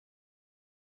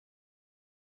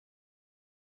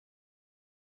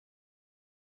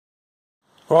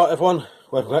Right everyone,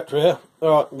 WeaponCollector here.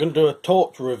 Alright, I'm going to do a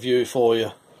torch review for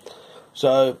you.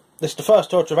 So, this is the first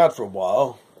torch I've had for a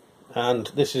while, and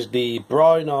this is the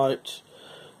Brinyte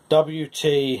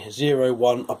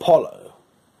WT01 Apollo.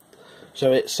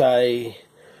 So it's a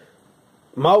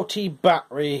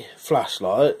multi-battery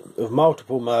flashlight with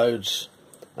multiple modes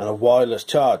and a wireless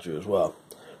charger as well.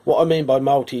 What I mean by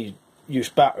multi-use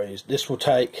batteries, this will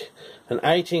take an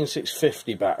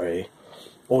 18650 battery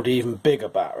or the even bigger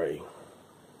battery.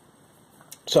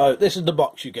 So this is the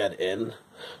box you get in.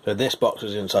 So this box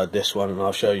is inside this one, and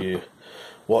I'll show you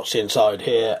what's inside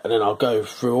here, and then I'll go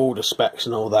through all the specs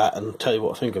and all that and tell you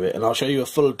what I think of it, and I'll show you a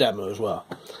full demo as well.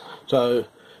 So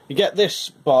you get this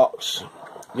box,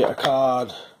 you get a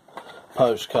card,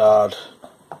 postcard,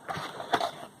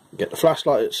 you get the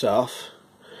flashlight itself,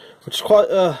 which is quite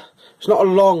a, it's not a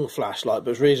long flashlight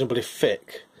but it's reasonably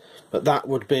thick, but that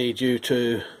would be due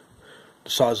to the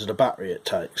size of the battery it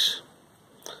takes.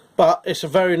 But it's a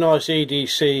very nice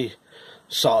EDC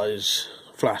size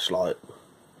flashlight.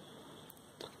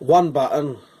 One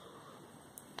button.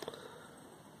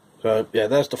 So yeah,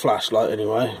 there's the flashlight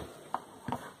anyway.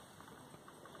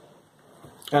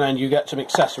 And then you get some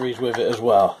accessories with it as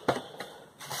well.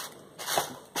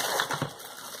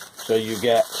 So you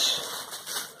get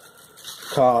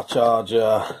car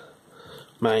charger,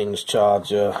 mains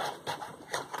charger,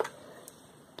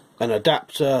 an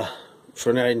adapter for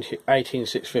an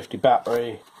 18650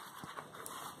 battery,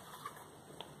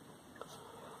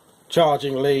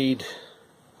 charging lead,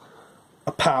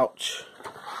 a pouch,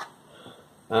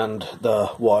 and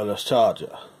the wireless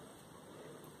charger.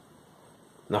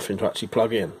 Nothing to actually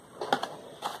plug in,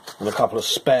 and a couple of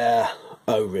spare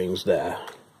O-rings there.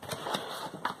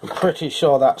 I'm pretty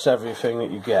sure that's everything that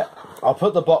you get. I'll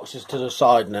put the boxes to the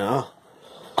side now,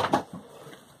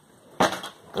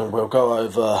 and we'll go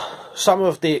over some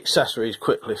of the accessories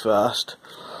quickly first.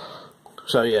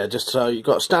 So yeah, just so you've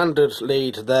got standard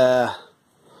lead there,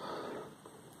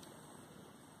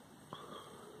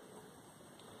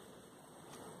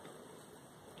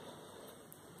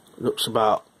 looks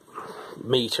about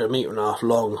metre and a half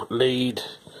long lead,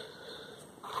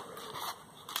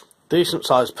 decent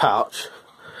sized pouch.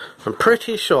 I'm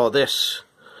pretty sure this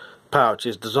pouch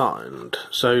is designed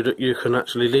so that you can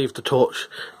actually leave the torch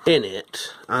in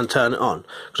it and turn it on,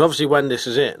 because obviously when this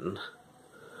is in,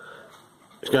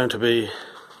 it's going to be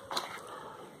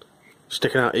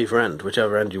sticking out either end,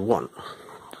 whichever end you want.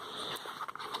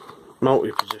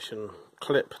 Multi-position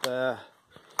clip there,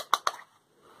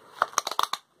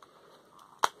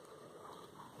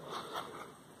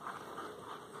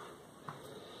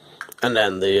 and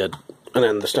then the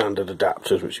standard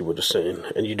adapters, which you would have seen,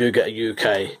 and you do get a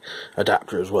UK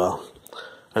adapter as well,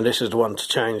 and this is the one to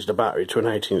change the battery to an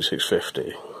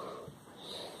 18650.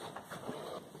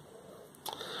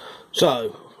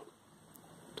 So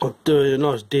I'll do a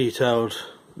nice detailed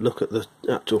look at the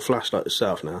actual flashlight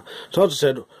itself now. So as I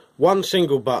said, one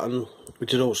single button,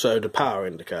 which is also the power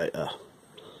indicator.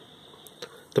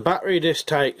 The battery this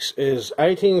takes is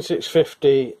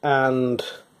 18650 and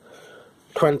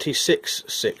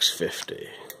 26650.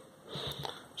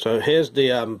 So here's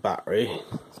the battery.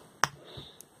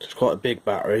 It's quite a big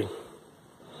battery.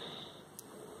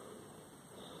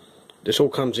 This all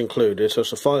comes included, so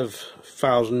it's a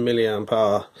 5000 milliamp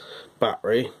hour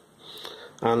battery,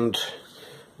 and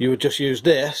you would just use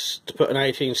this to put an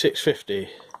 18650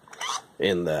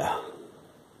 in there.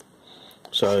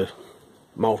 So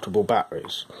multiple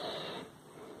batteries.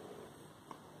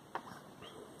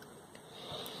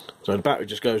 So the battery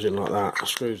just goes in like that,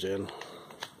 screws in.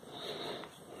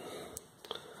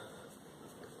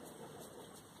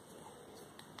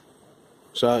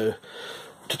 So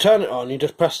to turn it on, you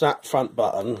just press that front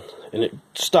button, and it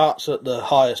starts at the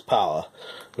highest power,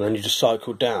 and then you just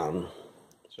cycle down.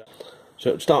 So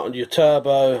it'll start on your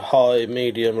turbo, high,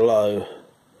 medium, low,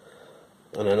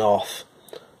 and then off.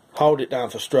 Hold it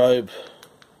down for strobe,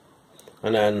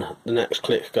 and then the next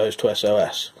click goes to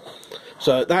SOS.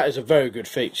 So that is a very good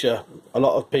feature. A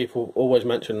lot of people always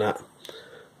mention that.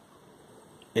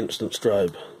 Instant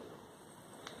strobe.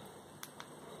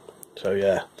 So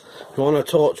yeah, if you want a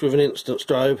torch with an instant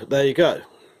strobe, there you go.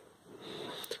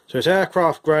 So it's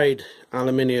aircraft grade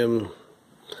aluminium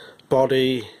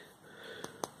body,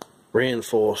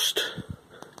 reinforced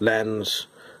lens,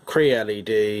 Cree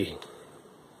LED.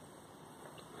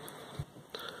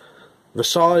 The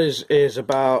size is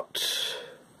about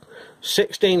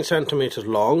 16 centimeters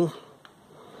long,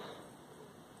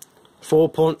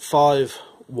 4.5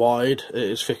 wide at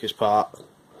its thickest part.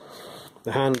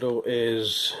 The handle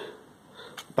is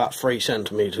about 3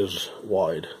 centimeters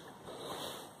wide.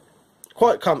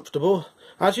 Quite comfortable.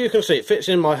 As you can see, it fits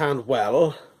in my hand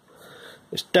well.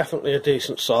 It's definitely a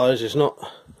decent size. It's not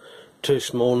too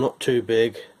small, not too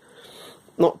big,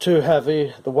 not too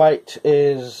heavy. The weight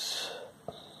is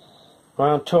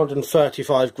around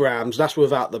 235 grams. That's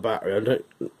without the battery.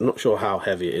 I'm not sure how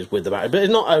heavy it is with the battery, but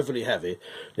it's not overly heavy.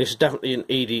 This is definitely an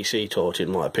EDC torch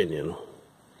in my opinion.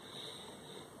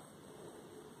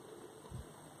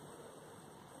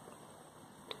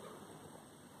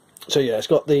 So yeah, it's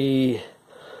got the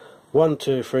 1,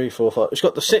 2, 3, 4, 5. It's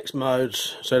got the 6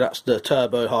 modes, so that's the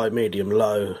turbo, high, medium,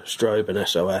 low, strobe and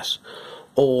SOS,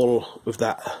 all with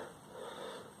that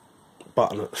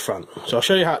button at the front. So I'll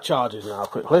show you how it charges now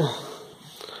quickly.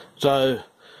 So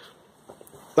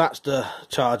that's the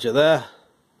charger there.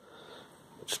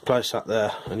 Just place that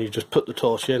there and you just put the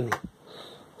torch in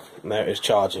and there it is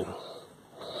charging.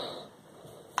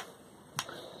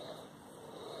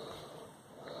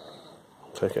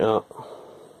 Take it out.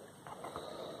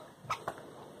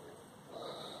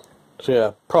 So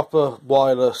yeah, proper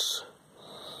wireless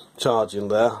charging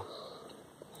there.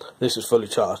 This is fully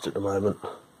charged at the moment.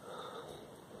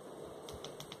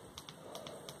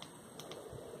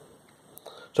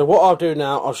 So what I'll do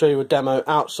now, I'll show you a demo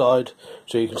outside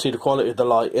so you can see the quality of the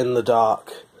light in the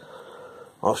dark.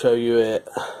 I'll show you it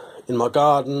in my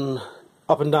garden,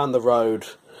 up and down the road,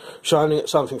 shining at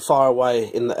something far away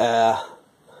in the air,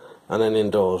 and then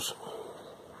indoors.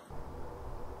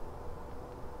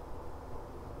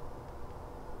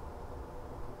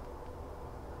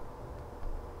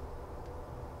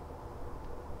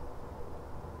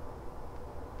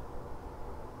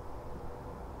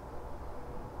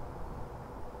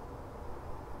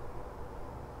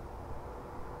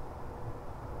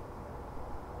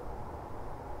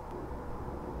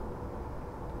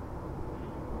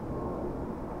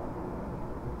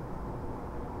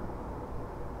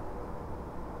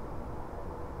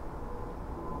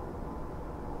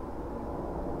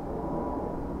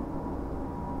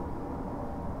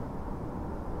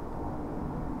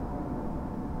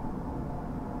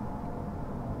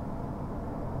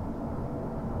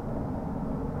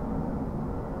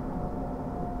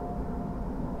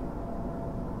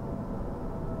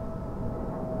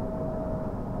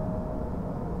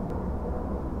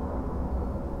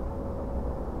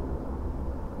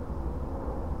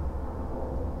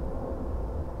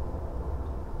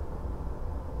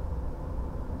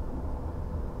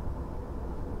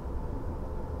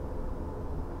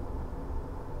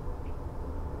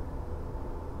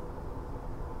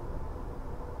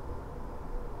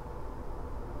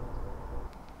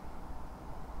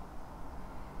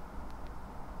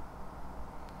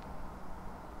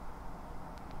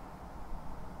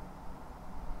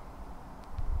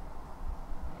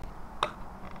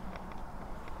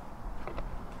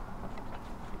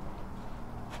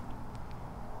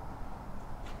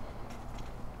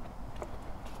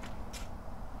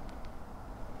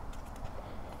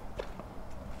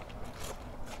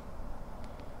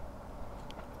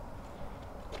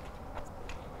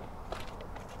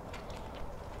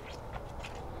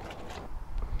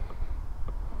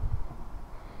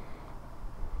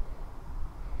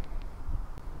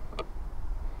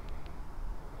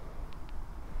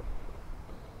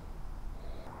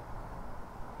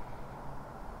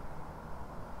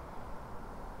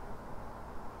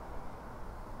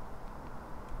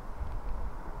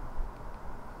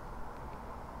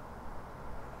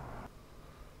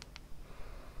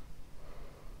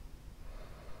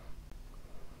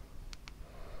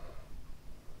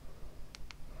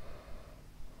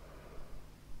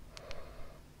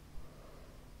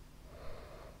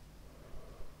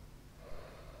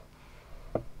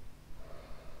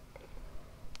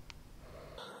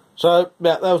 So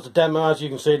yeah, that was the demo. As you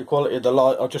can see, the quality of the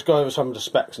light. I'll just go over some of the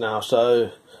specs now. So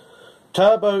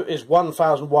turbo is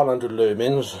 1100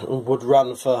 lumens and would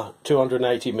run for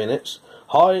 280 minutes.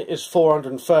 High is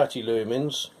 430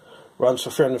 lumens, runs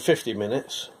for 350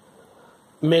 minutes.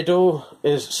 Middle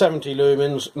is 70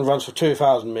 lumens and runs for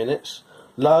 2000 minutes.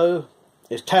 Low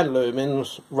is 10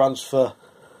 lumens, runs for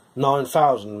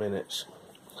 9000 minutes.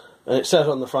 And it says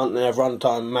on the front there,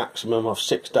 runtime maximum of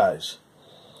 6 days.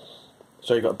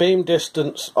 So you've got beam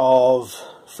distance of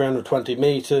 320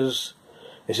 meters.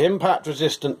 It's impact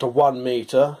resistant to 1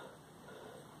 meter.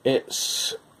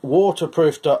 It's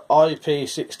waterproof to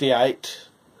IP68.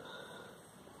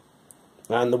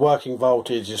 And the working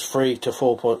voltage is 3 to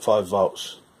 4.5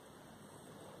 volts.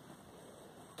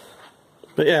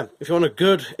 But yeah, if you want a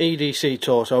good EDC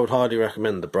torch, I would highly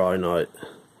recommend the Brinyte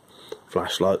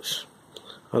flashlights.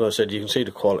 As I said, you can see the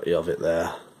quality of it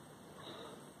there.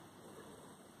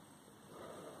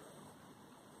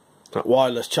 That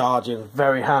wireless charging,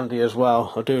 very handy as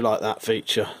well. I do like that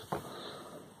feature.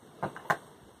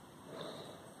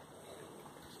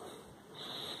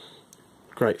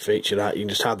 Great feature that, you can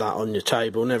just have that on your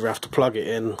table, never have to plug it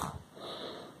in.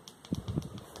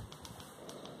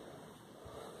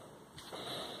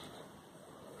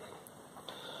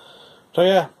 So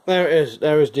yeah, there it is.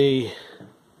 There is the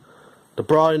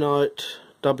Brinyte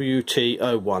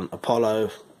WT01 Apollo.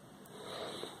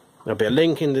 There'll be a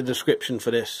link in the description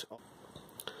for this.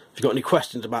 If you've got any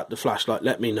questions about the flashlight,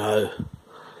 let me know.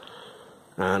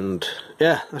 And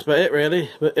yeah, that's about it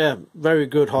really. But yeah, very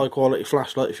good high quality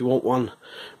flashlight if you want one.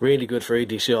 Really good for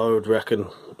EDC, I would reckon.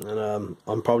 And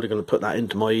I'm probably going to put that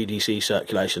into my EDC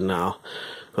circulation now,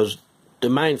 because the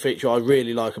main feature I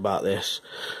really like about this,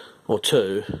 or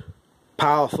two,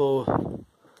 powerful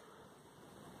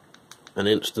and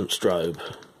instant strobe.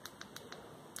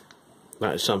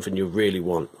 That is something you really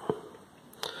want.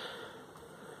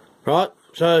 Right,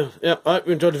 so yeah, I hope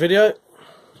you enjoyed the video.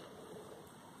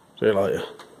 See you later.